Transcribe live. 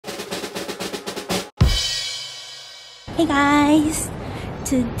Hey guys!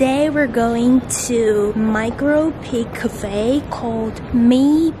 Today we're going to MIPIG cafe called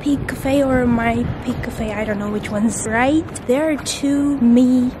MIPIG cafe or MIPIG cafe, I don't know which one's right. There are two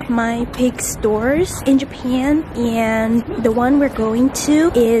MIPIG stores in Japan, and the one we're going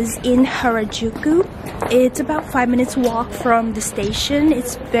to is in Harajuku. It's about 5 minutes walk from the station.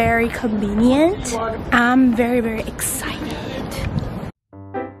 It's very convenient. I'm very excited.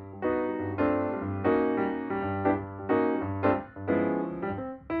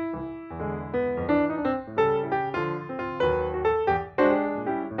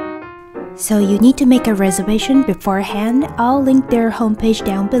 So you need to make a reservation beforehand. I'll link their homepage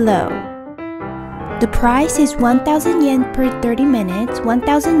down below. The price is 1,000 yen per 30 minutes.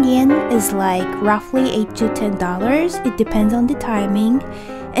 1,000 yen is like roughly $8 to $10. It depends on the timing.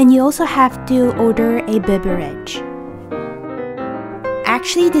 And you also have to order a beverage.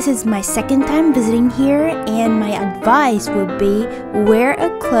 Actually, this is my second time visiting here, and my advice would be wear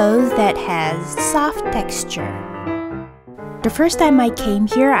a clothes that has soft texture. The first time I came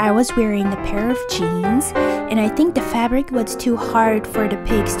here, I was wearing a pair of jeans, and I think the fabric was too hard for the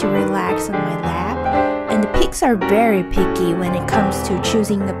pigs to relax on my lap. And the pigs are very picky when it comes to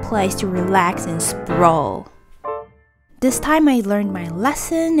choosing a place to relax and sprawl. This time I learned my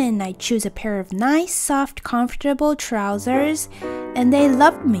lesson and I chose a pair of nice, soft, comfortable trousers, and they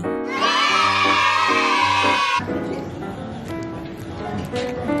loved me.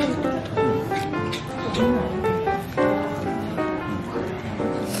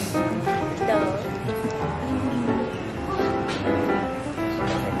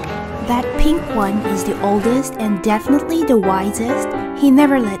 That pink one is the oldest and definitely the wisest. He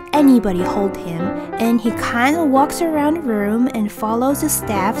never let anybody hold him, and he kind of walks around the room and follows the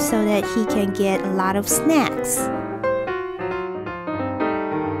staff so that he can get a lot of snacks.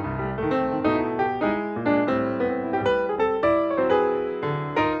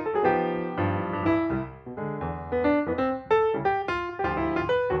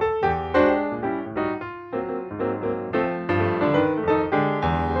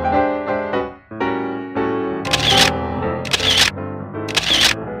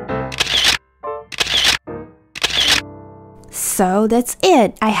 So that's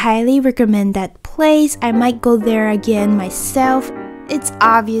it. I highly recommend that place. I might go there again myself. It's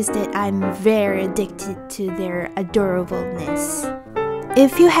obvious that I'm very addicted to their adorableness.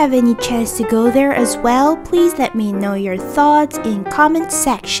 If you have any chance to go there as well, please let me know your thoughts in comment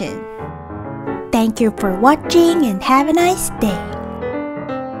section. Thank you for watching and have a nice day.